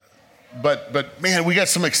But man, we got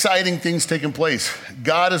some exciting things taking place.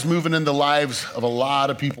 God is moving in the lives of a lot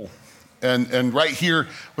of people. And right here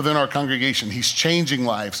within our congregation, he's changing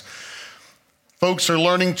lives. Folks are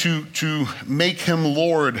learning to make him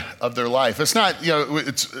Lord of their life. It's not,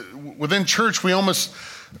 it's within church, we almost,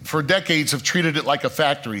 for decades, have treated it like a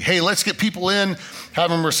factory. Hey, let's get people in, have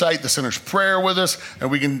them recite the sinner's prayer with us, and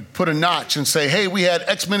we can put a notch and say, hey, we had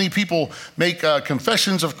X many people make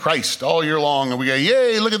confessions of Christ all year long, and we go,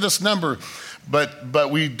 yay, look at this number. But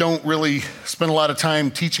we don't really spend a lot of time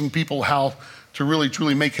teaching people how to really,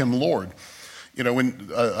 truly make him Lord. When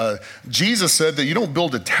Jesus said that you don't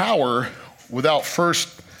build a tower without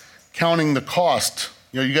first counting the cost.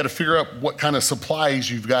 You got to figure out what kind of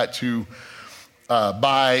supplies you've got to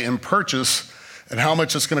buy and purchase and how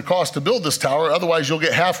much it's going to cost to build this tower. Otherwise, you'll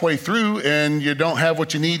get halfway through and you don't have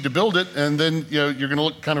what you need to build it, and then you're going to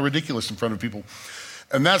look kind of ridiculous in front of people.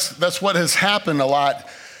 And that's what has happened a lot,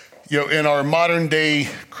 in our modern day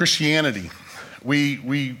Christianity.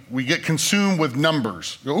 We get consumed with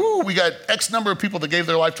numbers. Ooh, we got X number of people that gave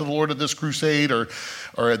their life to the Lord at this crusade or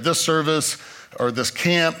at this service or this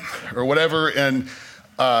camp or whatever. And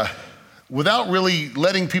without really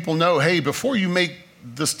letting people know, hey, before you make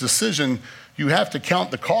this decision, you have to count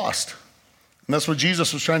the cost. And that's what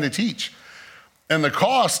Jesus was trying to teach. And the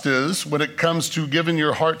cost is, when it comes to giving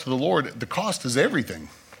your heart to the Lord, the cost is everything.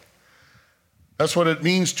 That's what it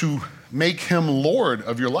means to make him Lord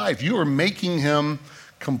of your life. You are making him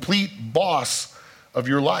complete boss of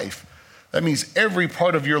your life. That means every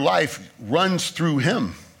part of your life runs through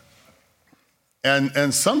him.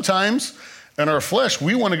 And sometimes in our flesh,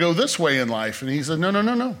 we want to go this way in life. And he said,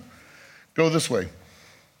 no, go this way.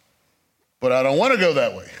 But I don't want to go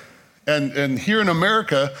that way. And here in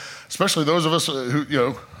America, especially those of us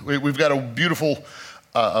who, we've got a beautiful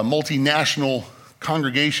a multinational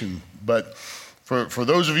congregation, but for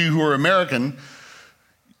those of you who are American,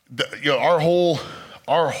 our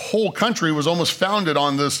whole country was almost founded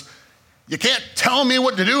on this. You can't tell me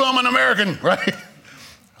what to do. I'm an American, right?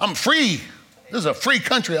 I'm free. This is a free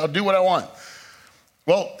country. I'll do what I want.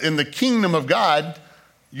 Well, in the kingdom of God,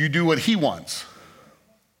 you do what he wants.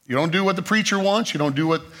 You don't do what the preacher wants. You don't do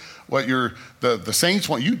what the saints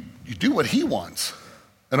want. You do what he wants.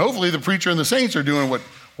 And hopefully the preacher and the saints are doing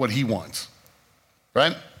what he wants,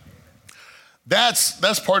 right?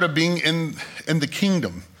 That's part of being in the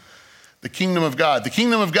kingdom of God. The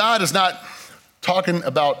kingdom of God is not talking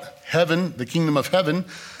about heaven, the kingdom of heaven.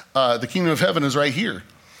 The kingdom of heaven is right here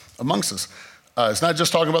amongst us. It's not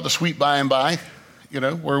just talking about the sweet by and by,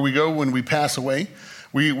 where we go when we pass away.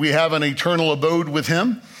 We have an eternal abode with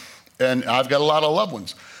him, and I've got a lot of loved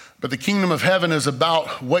ones. But the kingdom of heaven is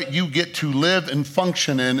about what you get to live and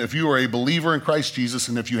function in if you are a believer in Christ Jesus.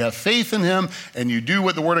 And if you have faith in him and you do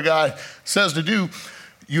what the word of God says to do,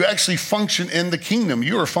 you actually function in the kingdom.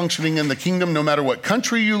 You are functioning in the kingdom no matter what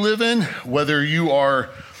country you live in, whether you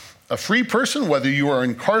are a free person, whether you are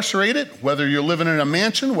incarcerated, whether you're living in a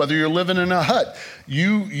mansion, whether you're living in a hut.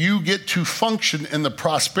 You get to function in the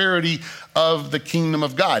prosperity of the kingdom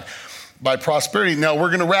of God. By prosperity. Now, we're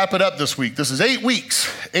going to wrap it up this week. This is 8 weeks.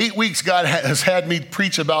 8 weeks God has had me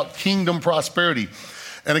preach about kingdom prosperity.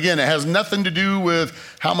 And again, it has nothing to do with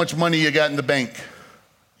how much money you got in the bank.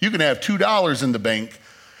 You can have $2 in the bank,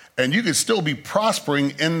 and you can still be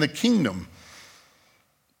prospering in the kingdom.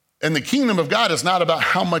 And the kingdom of God is not about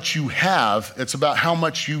how much you have. It's about how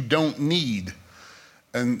much you don't need.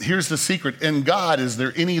 And here's the secret. In God, is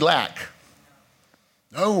there any lack?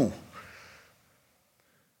 No.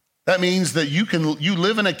 That means that you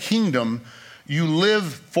live in a kingdom, you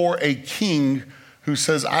live for a king who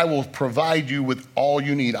says, I will provide you with all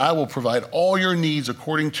you need. I will provide all your needs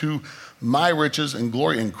according to my riches and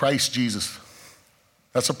glory in Christ Jesus.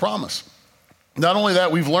 That's a promise. Not only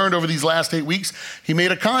that, we've learned over these last 8 weeks, he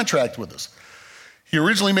made a contract with us. He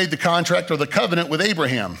originally made the contract or the covenant with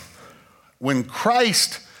Abraham. When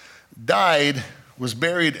Christ died, was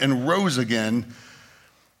buried, and rose again,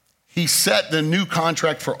 he set the new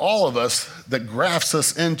contract for all of us that grafts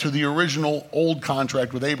us into the original old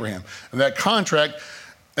contract with Abraham. And that contract,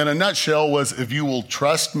 in a nutshell, was if you will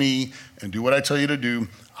trust me and do what I tell you to do,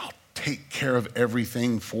 I'll take care of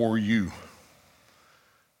everything for you.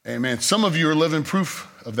 Amen. Some of you are living proof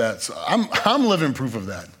of that. So I'm living proof of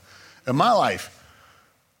that in my life.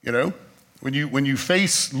 When you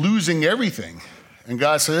face losing everything, and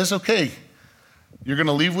God says, okay, you're going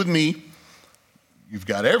to leave with me. You've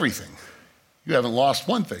got everything. You haven't lost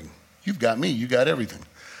one thing. You've got me. You got everything.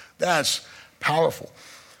 That's powerful.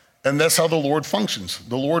 And that's how the Lord functions.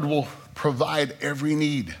 The Lord will provide every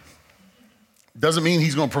need. Doesn't mean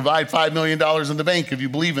he's going to provide $5 million in the bank if you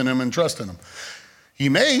believe in him and trust in him. He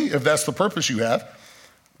may, if that's the purpose you have.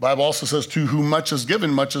 The Bible also says, to whom much is given,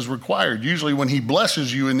 much is required. Usually when he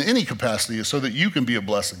blesses you in any capacity is so that you can be a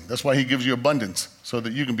blessing. That's why he gives you abundance, so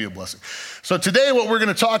that you can be a blessing. So today what we're going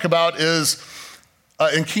to talk about is,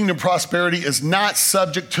 in kingdom prosperity, is not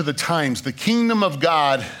subject to the times. The kingdom of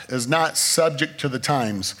God is not subject to the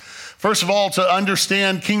times. First of all, to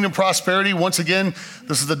understand kingdom prosperity, once again,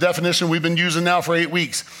 this is the definition we've been using now for 8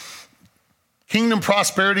 weeks. Kingdom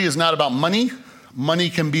prosperity is not about money. Money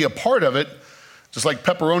can be a part of it, just like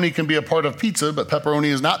pepperoni can be a part of pizza, but pepperoni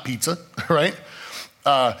is not pizza, right?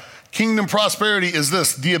 Kingdom prosperity is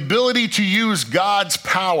this: the ability to use God's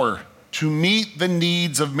power to meet the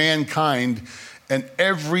needs of mankind in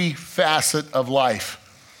every facet of life.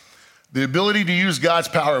 The ability to use God's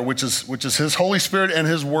power, which is his Holy Spirit and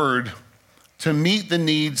his word, to meet the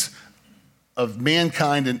needs of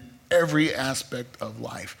mankind in every aspect of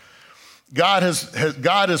life. God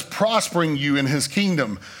is prospering you in his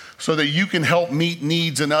kingdom so that you can help meet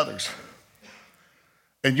needs in others.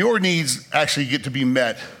 And your needs actually get to be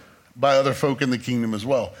met by other folk in the kingdom as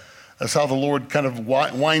well. That's how the Lord kind of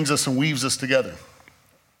winds us and weaves us together.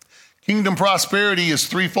 Kingdom prosperity is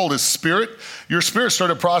threefold. It's spirit. Your spirit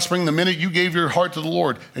started prospering the minute you gave your heart to the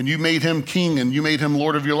Lord and you made him king and you made him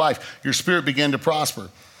Lord of your life. Your spirit began to prosper.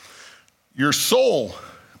 Your soul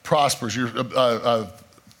prospers.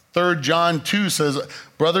 3 John 2 says,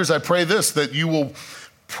 brothers, I pray this, that you will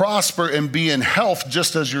prosper and be in health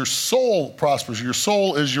just as your soul prospers. Your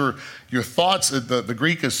soul is your thoughts. The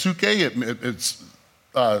Greek is psyche.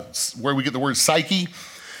 It's where we get the word psyche.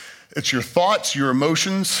 It's your thoughts, your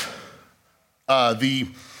emotions,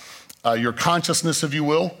 your consciousness, if you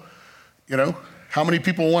will. You know, how many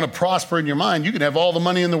people want to prosper in your mind? You can have all the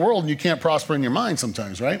money in the world and you can't prosper in your mind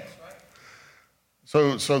sometimes, right?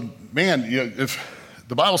 So man, if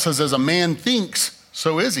the Bible says as a man thinks,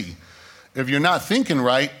 so is he. If you're not thinking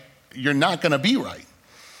right, you're not going to be right.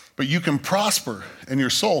 But you can prosper in your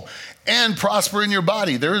soul and prosper in your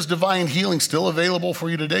body. There is divine healing still available for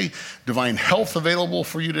you today, divine health available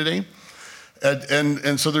for you today.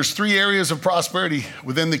 And so there's 3 areas of prosperity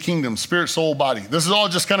within the kingdom: spirit, soul, body. This is all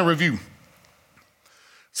just kind of review.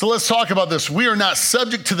 So let's talk about this. We are not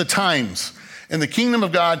subject to the times. In the kingdom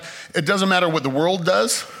of God, it doesn't matter what the world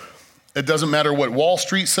does. It doesn't matter what Wall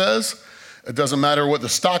Street says. It doesn't matter what the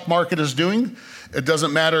stock market is doing. It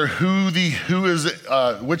doesn't matter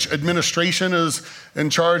which administration is in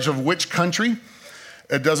charge of which country.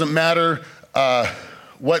 It doesn't matter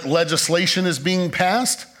what legislation is being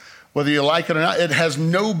passed, whether you like it or not. It has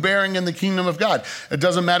no bearing in the kingdom of God. It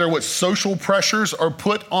doesn't matter what social pressures are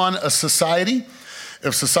put on a society.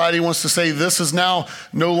 If society wants to say this is now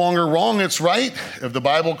no longer wrong, it's right. If the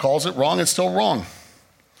Bible calls it wrong, it's still wrong.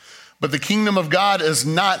 But the kingdom of God is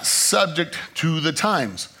not subject to the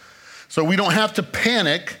times. So we don't have to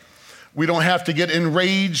panic. We don't have to get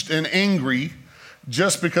enraged and angry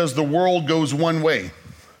just because the world goes one way.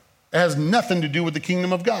 It has nothing to do with the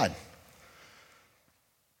kingdom of God.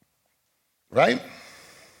 Right?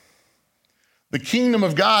 The kingdom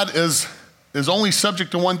of God is only subject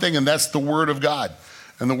to one thing, and that's the word of God.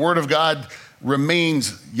 And the word of God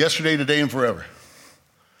remains yesterday, today, and forever.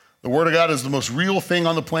 The word of God is the most real thing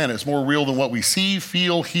on the planet. It's more real than what we see,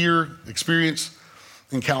 feel, hear, experience,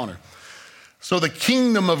 encounter. So the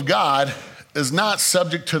kingdom of God is not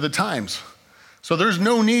subject to the times. So there's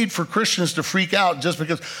no need for Christians to freak out just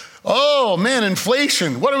because, oh man,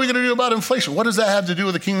 inflation. What are we going to do about inflation? What does that have to do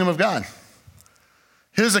with the kingdom of God?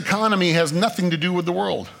 His economy has nothing to do with the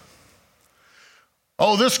world.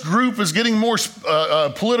 Oh, this group is getting more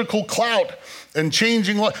political clout and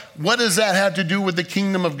changing. What does that have to do with the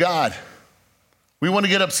kingdom of God? We want to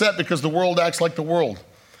get upset because the world acts like the world.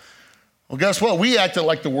 Well, guess what? We acted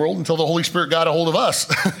like the world until the Holy Spirit got a hold of us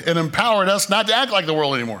and empowered us not to act like the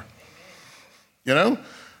world anymore. You know,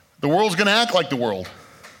 the world's going to act like the world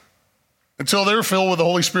until they're filled with the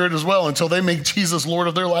Holy Spirit as well, until they make Jesus Lord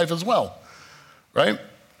of their life as well, right?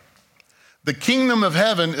 The kingdom of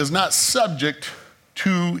heaven is not subject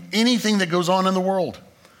to anything that goes on in the world.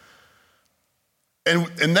 And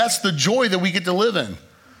that's the joy that we get to live in.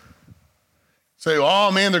 Say, oh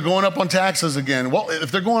man, they're going up on taxes again. Well,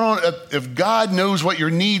 if God knows what your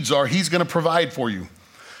needs are, he's going to provide for you.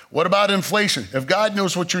 What about inflation? If God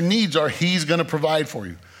knows what your needs are, he's going to provide for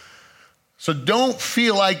you. So don't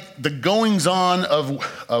feel like the goings on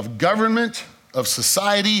of government, of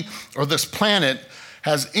society, or this planet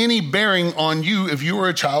has any bearing on you if you are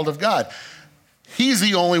a child of God. He's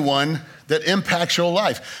the only one that impacts your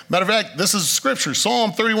life. Matter of fact, this is scripture.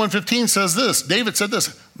 Psalm 31:15 says this. David said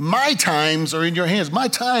this: my times are in your hands. My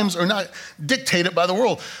times are not dictated by the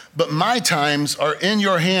world, but my times are in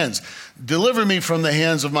your hands. Deliver me from the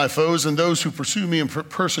hands of my foes and those who pursue me and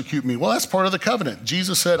persecute me. Well, that's part of the covenant.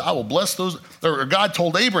 Jesus said, I will bless those, or God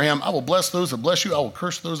told Abraham, I will bless those that bless you. I will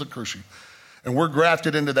curse those that curse you. And we're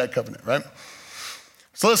grafted into that covenant, right?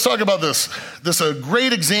 So let's talk about this. This is a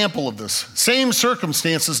great example of this. Same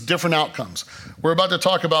circumstances, different outcomes. We're about to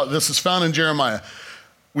talk about this. Is found in Jeremiah.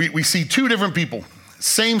 We see two different people,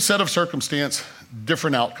 same set of circumstance,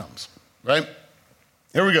 different outcomes, right?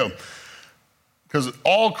 Here we go. Because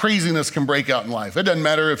all craziness can break out in life. It doesn't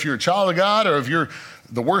matter if you're a child of God or if you're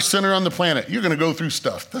the worst sinner on the planet. You're going to go through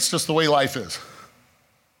stuff. That's just the way life is.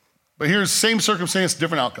 But here's same circumstance,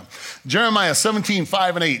 different outcome. Jeremiah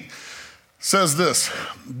 17:5-8 says this.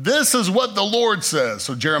 This is what the Lord says.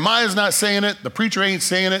 So Jeremiah's not saying it. The preacher ain't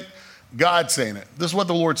saying it. God's saying it. This is what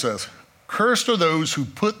the Lord says. Cursed are those who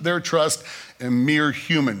put their trust in mere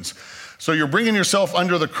humans. So you're bringing yourself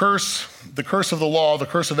under the curse of the law, the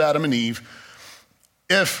curse of Adam and Eve.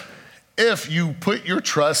 If you put your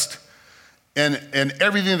trust in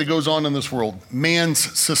everything that goes on in this world, man's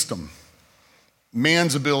system,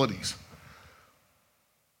 man's abilities,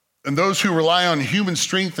 and those who rely on human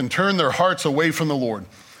strength and turn their hearts away from the Lord,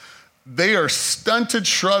 they are stunted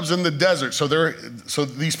shrubs in the desert. So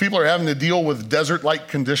these people are having to deal with desert-like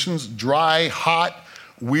conditions, dry, hot,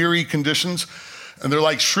 weary conditions, and they're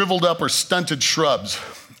like shriveled up or stunted shrubs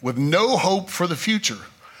with no hope for the future.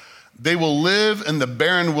 They will live in the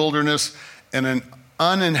barren wilderness in an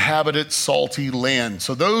uninhabited, salty land.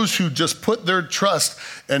 So those who just put their trust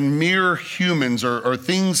in mere humans or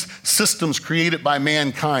things, systems created by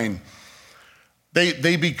mankind,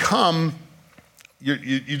 they become,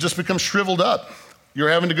 you just become shriveled up. You're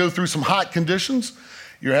having to go through some hot conditions.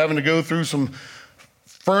 You're having to go through some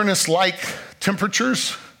furnace-like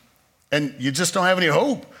temperatures, and you just don't have any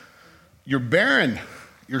hope. You're barren.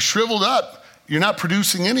 You're shriveled up. You're not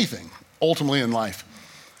producing anything, ultimately, in life.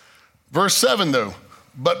 Verse 7, though,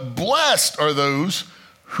 but blessed are those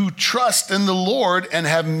who trust in the Lord and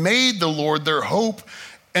have made the Lord their hope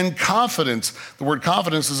and confidence. The word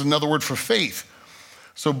confidence is another word for faith.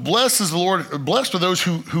 So blessed is the Lord, blessed are those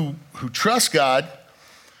who trust God,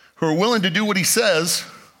 who are willing to do what he says.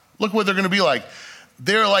 Look what they're going to be like.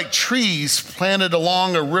 They're like trees planted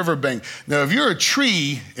along a riverbank. Now, if you're a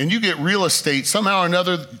tree and you get real estate, somehow or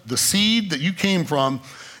another, the seed that you came from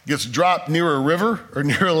gets dropped near a river or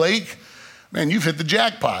near a lake, man, you've hit the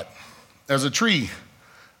jackpot as a tree.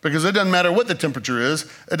 Because it doesn't matter what the temperature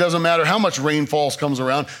is. It doesn't matter how much rainfall comes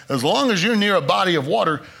around. As long as you're near a body of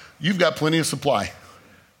water, you've got plenty of supply.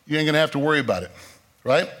 You ain't going to have to worry about it,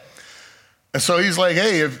 right? And so he's like,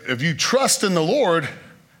 hey, if you trust in the Lord,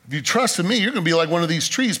 if you trust in me, you're going to be like one of these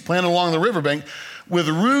trees planted along the riverbank with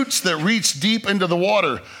roots that reach deep into the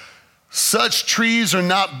water. Such trees are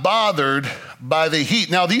not bothered by the heat.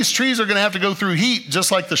 Now, these trees are going to have to go through heat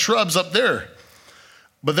just like the shrubs up there,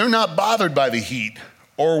 but they're not bothered by the heat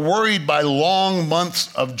or worried by long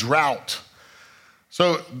months of drought.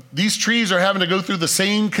 So these trees are having to go through the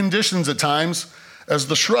same conditions at times as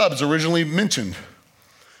the shrubs originally mentioned.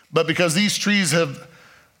 But because these trees have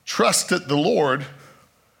trusted the Lord,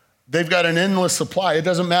 they've got an endless supply. It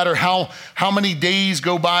doesn't matter how many days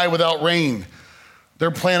go by without rain.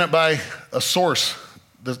 They're planted by a source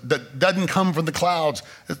that doesn't come from the clouds.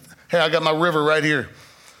 Hey, I got my river right here.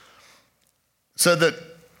 Said that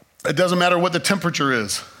it doesn't matter what the temperature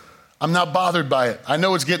is. I'm not bothered by it. I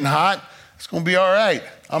know it's getting hot. It's going to be all right.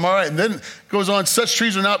 I'm all right. And then it goes on, such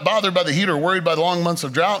trees are not bothered by the heat or worried by the long months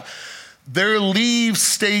of drought. Their leaves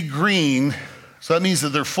stay green. So that means that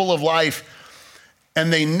they're full of life.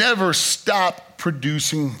 And they never stop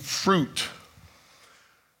producing fruit.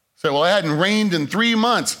 Say, well, it hadn't rained in 3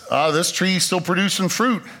 months. This tree's still producing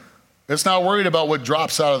fruit. It's not worried about what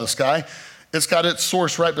drops out of the sky. It's got its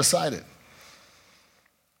source right beside it.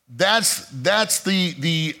 That's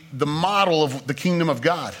the model of the kingdom of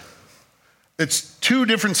God. It's two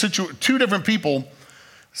different people,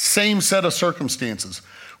 same set of circumstances.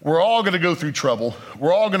 We're all going to go through trouble.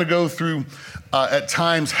 We're all going to go through, at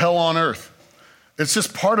times, hell on earth. It's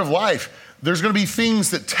just part of life. There's going to be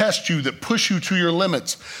things that test you, that push you to your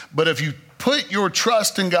limits. But if you put your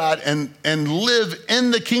trust in God and live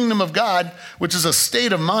in the kingdom of God, which is a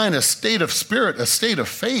state of mind, a state of spirit, a state of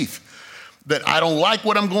faith, that I don't like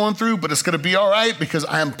what I'm going through, but it's going to be all right because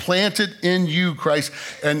I am planted in you, Christ,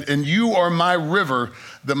 and you are my river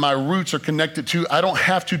that my roots are connected to. I don't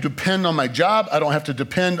have to depend on my job. I don't have to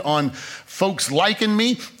depend on folks liking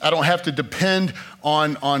me. I don't have to depend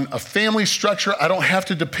on a family structure. I don't have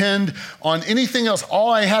to depend on anything else.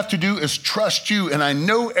 All I have to do is trust you, and I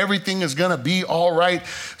know everything is gonna be all right.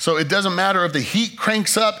 So it doesn't matter if the heat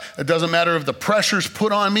cranks up. It doesn't matter if the pressure's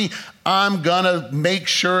put on me. I'm gonna make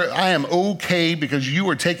sure I am okay because you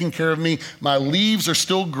are taking care of me. My leaves are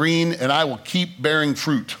still green, and I will keep bearing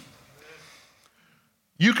fruit.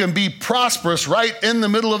 You can be prosperous right in the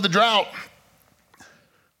middle of the drought.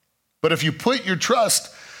 But if you put your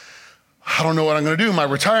trust, I don't know what I'm gonna do. My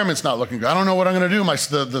retirement's not looking good. I don't know what I'm gonna do.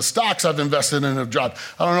 The stocks I've invested in have dropped.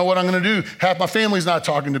 I don't know what I'm gonna do. Half my family's not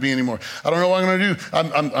talking to me anymore. I don't know what I'm gonna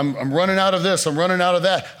do. I'm running out of this. I'm running out of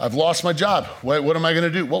that. I've lost my job. What am I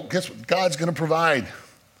gonna do? Well, guess what? God's gonna provide.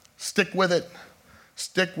 Stick with it.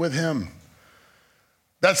 Stick with him.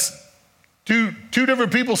 That's two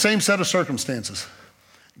different people, same set of circumstances.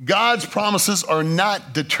 God's promises are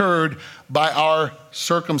not deterred by our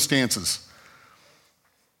circumstances.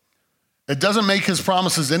 It doesn't make his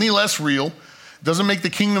promises any less real. It doesn't make the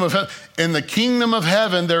kingdom of heaven. In the kingdom of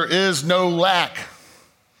heaven, there is no lack.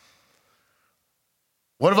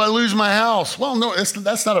 What if I lose my house? Well, no,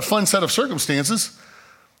 that's not a fun set of circumstances.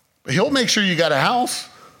 But he'll make sure you got a house.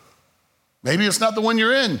 Maybe it's not the one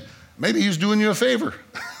you're in. Maybe he's doing you a favor.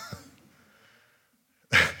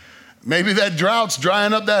 Maybe that drought's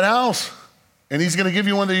drying up that house, and he's gonna give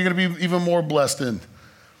you one that you're gonna be even more blessed in.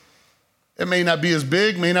 It may not be as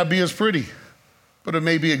big, may not be as pretty, but it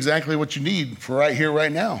may be exactly what you need for right here,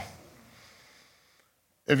 right now.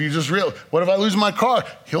 If you just what if I lose my car?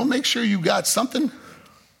 He'll make sure you got something,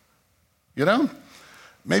 you know?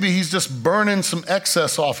 Maybe he's just burning some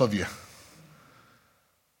excess off of you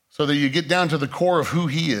so that you get down to the core of who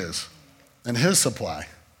he is and his supply.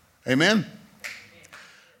 Amen?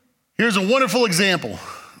 Here's a wonderful example.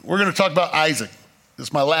 We're gonna talk about Isaac. This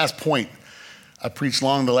is my last point. I preached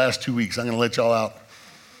long the last 2 weeks. I'm gonna let y'all out.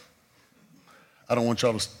 I don't want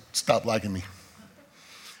y'all to stop liking me.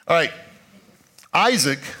 All right,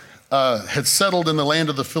 Isaac had settled in the land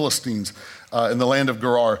of the Philistines, in the land of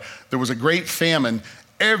Gerar. There was a great famine.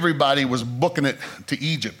 Everybody was booking it to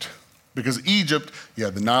Egypt because Egypt, you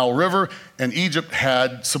had the Nile River, and Egypt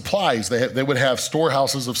had supplies. They would have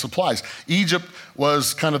storehouses of supplies. Egypt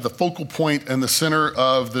was kind of the focal point and the center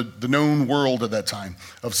of the known world at that time,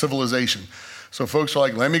 of civilization. So folks are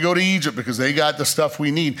like, let me go to Egypt because they got the stuff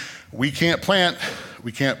we need. We can't plant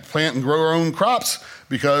and grow our own crops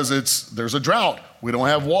because there's a drought. We don't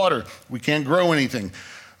have water. We can't grow anything.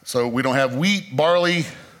 So we don't have wheat, barley,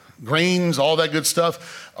 grains, all that good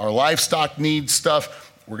stuff. Our livestock needs stuff.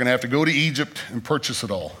 We're gonna have to go to Egypt and purchase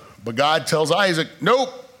it all. But God tells Isaac,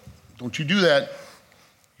 nope, don't you do that.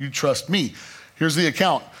 You trust me. Here's the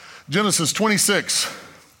account. Genesis 26.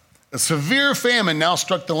 A severe famine now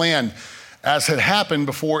struck the land, as had happened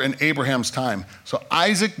before in Abraham's time. So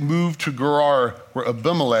Isaac moved to Gerar, where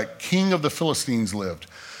Abimelech, king of the Philistines, lived.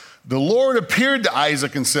 The Lord appeared to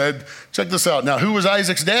Isaac and said, check this out. Now, who was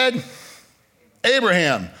Isaac's dad?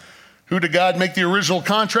 Abraham. Who did God make the original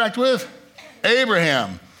contract with?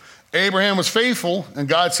 Abraham. Abraham was faithful, and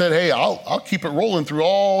God said, hey, I'll keep it rolling through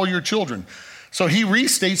all your children. So he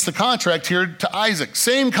restates the contract here to Isaac.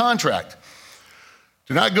 Same contract.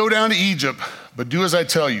 Do not go down to Egypt, but do as I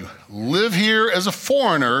tell you. Live here as a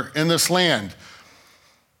foreigner in this land.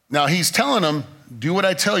 Now he's telling him, do what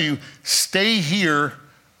I tell you. Stay here.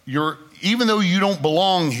 Even though you don't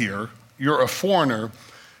belong here, you're a foreigner.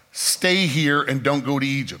 Stay here and don't go to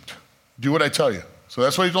Egypt. Do what I tell you. So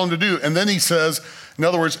that's what he told him to do. And then he says, in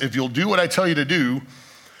other words, if you'll do what I tell you to do,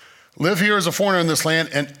 live here as a foreigner in this land,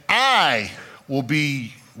 and I will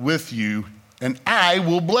be with you, and I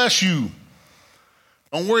will bless you.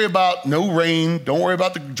 Don't worry about no rain. Don't worry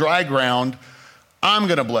about the dry ground. I'm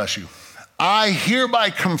going to bless you. I hereby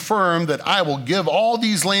confirm that I will give all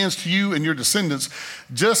these lands to you and your descendants,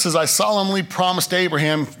 just as I solemnly promised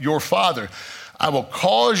Abraham, your father. I will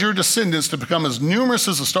cause your descendants to become as numerous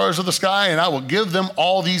as the stars of the sky, and I will give them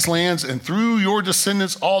all these lands, and through your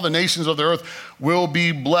descendants, all the nations of the earth will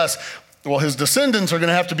be blessed. Well, his descendants are going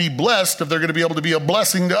to have to be blessed if they're going to be able to be a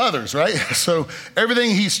blessing to others, right? So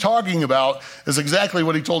everything he's talking about is exactly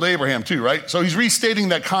what he told Abraham too, right? So he's restating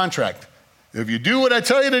that contract. If you do what I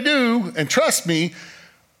tell you to do and trust me,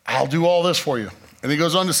 I'll do all this for you. And he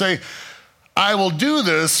goes on to say, I will do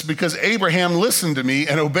this because Abraham listened to me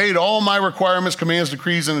and obeyed all my requirements, commands,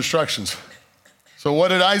 decrees, and instructions. So what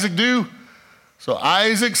did Isaac do? So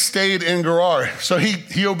Isaac stayed in Gerar. So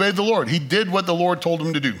he obeyed the Lord. He did what the Lord told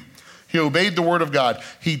him to do. He obeyed the word of God.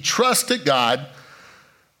 He trusted God,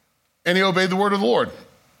 and he obeyed the word of the Lord.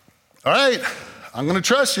 All right, I'm going to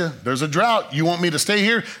trust you. There's a drought. You want me to stay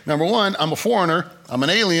here? Number one, I'm a foreigner. I'm an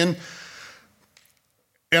alien.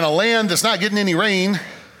 in a land that's not getting any rain.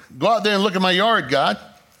 Go out there and look at my yard, God.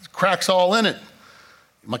 There's cracks all in it.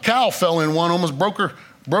 My cow fell in one, almost broke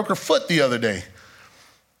her foot the other day.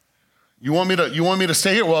 You want me to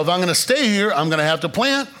stay here? Well, if I'm going to stay here, I'm going to have to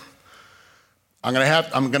plant. I'm going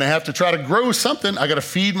to have to try to grow something. I got to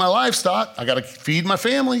feed my livestock. I got to feed my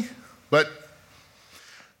family. But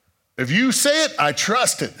if you say it, I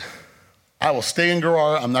trust it. I will stay in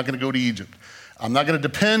Gerar. I'm not going to go to Egypt. I'm not going to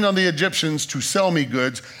depend on the Egyptians to sell me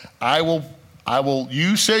goods. I will,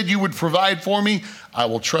 you said you would provide for me. I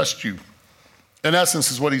will trust you. In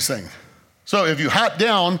essence is what he's saying. So if you hop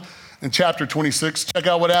down in chapter 26, check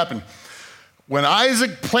out what happened. When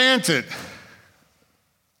Isaac planted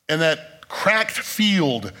in that cracked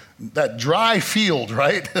field, that dry field,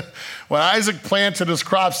 right? When Isaac planted his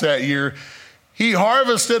crops that year, he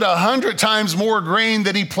harvested 100 times more grain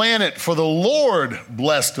than he planted, for the Lord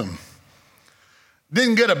blessed him.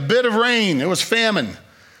 Didn't get a bit of rain. It was famine.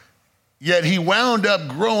 Yet he wound up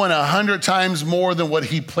growing 100 times more than what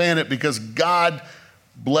he planted because God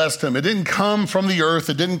blessed him. It didn't come from the earth.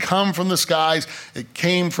 It didn't come from the skies. It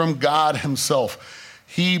came from God himself.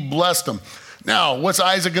 He blessed him. Now, what's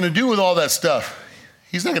Isaac going to do with all that stuff?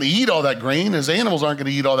 He's not going to eat all that grain. His animals aren't going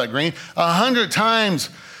to eat all that grain. 100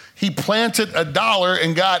 times he planted $1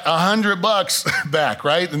 and got $100 back,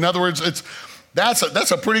 right? In other words,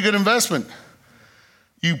 that's a pretty good investment.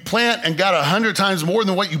 You plant and got 100 times more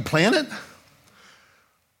than what you planted?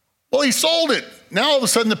 Well, he sold it. Now all of a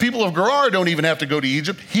sudden the people of Gerar don't even have to go to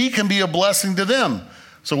Egypt. He can be a blessing to them.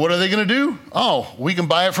 So what are they going to do? Oh, we can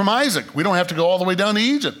buy it from Isaac. We don't have to go all the way down to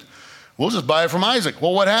Egypt. We'll just buy it from Isaac.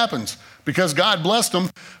 Well, what happens? Because God blessed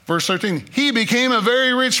him, verse 13, he became a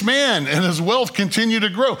very rich man and his wealth continued to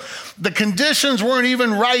grow. The conditions weren't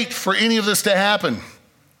even right for any of this to happen.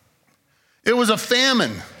 It was a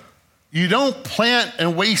famine. You don't plant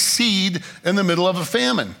and waste seed in the middle of a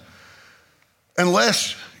famine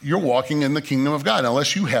unless you're walking in the kingdom of God,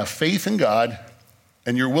 unless you have faith in God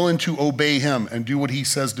and you're willing to obey him and do what he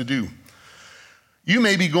says to do. You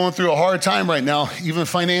may be going through a hard time right now, even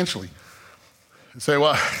financially. And say,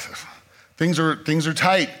 well, things are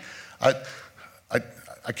tight.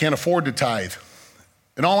 I can't afford to tithe.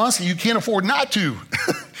 In all honesty, you can't afford not to.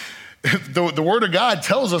 The word of God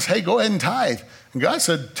tells us, hey, go ahead and tithe. And God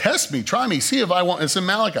said, test me, try me, see if I won't. It's in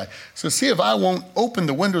Malachi. It says, see if I won't open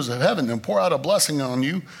the windows of heaven and pour out a blessing on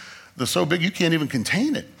you that's so big you can't even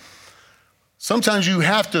contain it. Sometimes you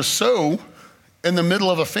have to sow in the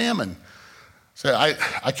middle of a famine. Say,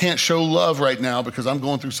 I can't show love right now because I'm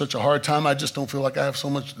going through such a hard time. I just don't feel like I have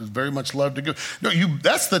very much love to give. No,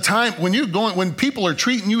 that's the time when people are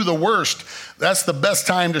treating you the worst, that's the best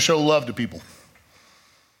time to show love to people.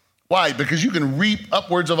 Why? Because you can reap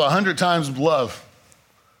upwards of 100 times love.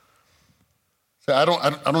 So I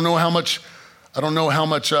don't know how much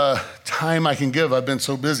time I can give. I've been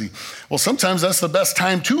so busy. Well, sometimes that's the best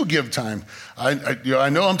time to give time. I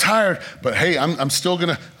know I'm tired, but hey, I'm still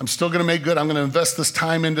gonna make good. I'm gonna invest this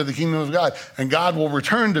time into the kingdom of God, and God will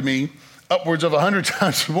return to me upwards of 100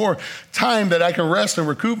 times more time that I can rest and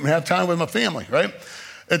recoup and have time with my family. Right?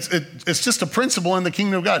 It's just a principle in the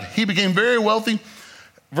kingdom of God. He became very wealthy.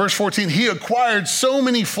 Verse 14, he acquired so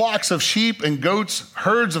many flocks of sheep and goats,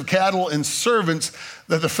 herds of cattle, and servants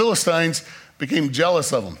that the Philistines became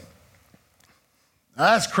jealous of him.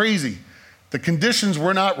 Now, that's crazy. The conditions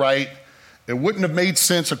were not right. It wouldn't have made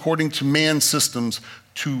sense according to man's systems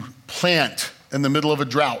to plant in the middle of a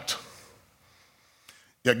drought.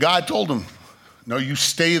 Yet God told him, no, you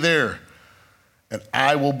stay there and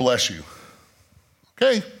I will bless you.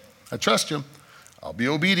 Okay, I trust you. I'll be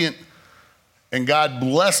obedient. And God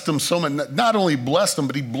blessed him so much, not only blessed him,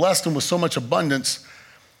 but he blessed him with so much abundance.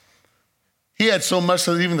 He had so much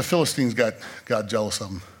that even the Philistines got jealous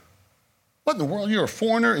of him. What in the world? You're a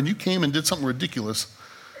foreigner and you came and did something ridiculous.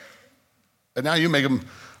 And now you make them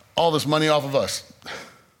all this money off of us.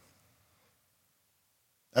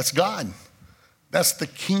 That's God. That's the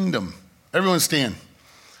kingdom. Everyone stand.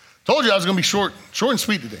 Told you I was going to be short and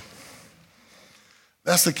sweet today.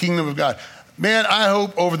 That's the kingdom of God. Man, I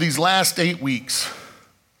hope over these last 8 weeks,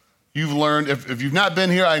 you've learned. If you've not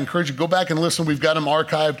been here, I encourage you, go back and listen. We've got them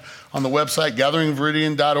archived on the website,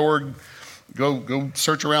 gatheringviridian.org. Go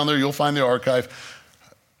search around there. You'll find the archive.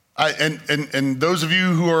 And those of you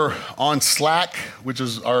who are on Slack, which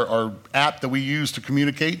is our app that we use to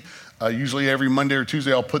communicate, usually every Monday or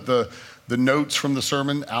Tuesday, I'll put the notes from the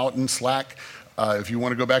sermon out in Slack. If you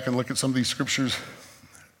want to go back and look at some of these scriptures,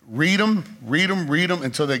 read them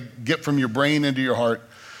until they get from your brain into your heart.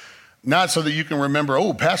 Not so that you can remember,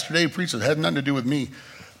 oh, Pastor Dave preached, it had nothing to do with me,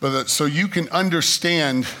 but so you can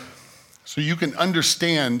understand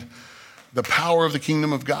the power of the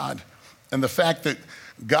kingdom of God and the fact that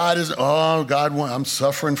God is, oh, God, I'm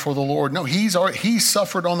suffering for the Lord. No, he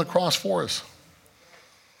suffered on the cross for us.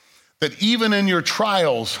 That even in your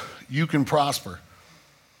trials, you can prosper.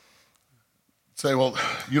 Say, well,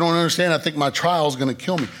 you don't understand. I think my trial is going to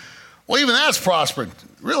kill me. Well, even that's prospering.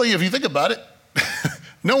 Really, if you think about it,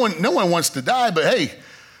 no one wants to die, but hey,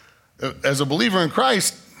 as a believer in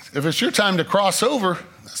Christ, if it's your time to cross over,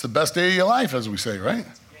 that's the best day of your life, as we say, right?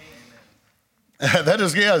 That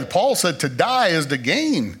is, yeah, Paul said to die is to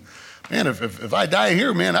gain. Man, if I die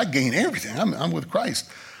here, man, I gain everything. I'm with Christ.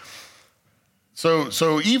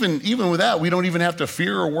 So even with that, we don't even have to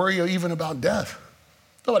fear or worry even about death.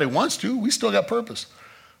 Nobody wants to. We still got purpose.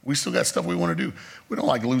 We still got stuff we want to do. We don't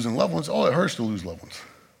like losing loved ones. Oh, it hurts to lose loved ones.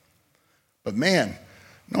 But man,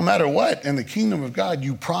 no matter what, in the kingdom of God,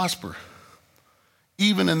 you prosper.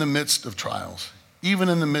 Even in the midst of trials, even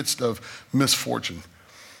in the midst of misfortune,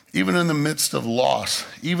 even in the midst of loss,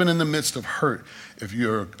 even in the midst of hurt. If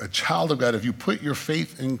you're a child of God, if you put your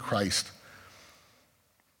faith in Christ,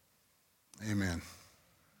 amen,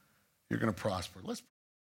 you're going to prosper. Let's pray.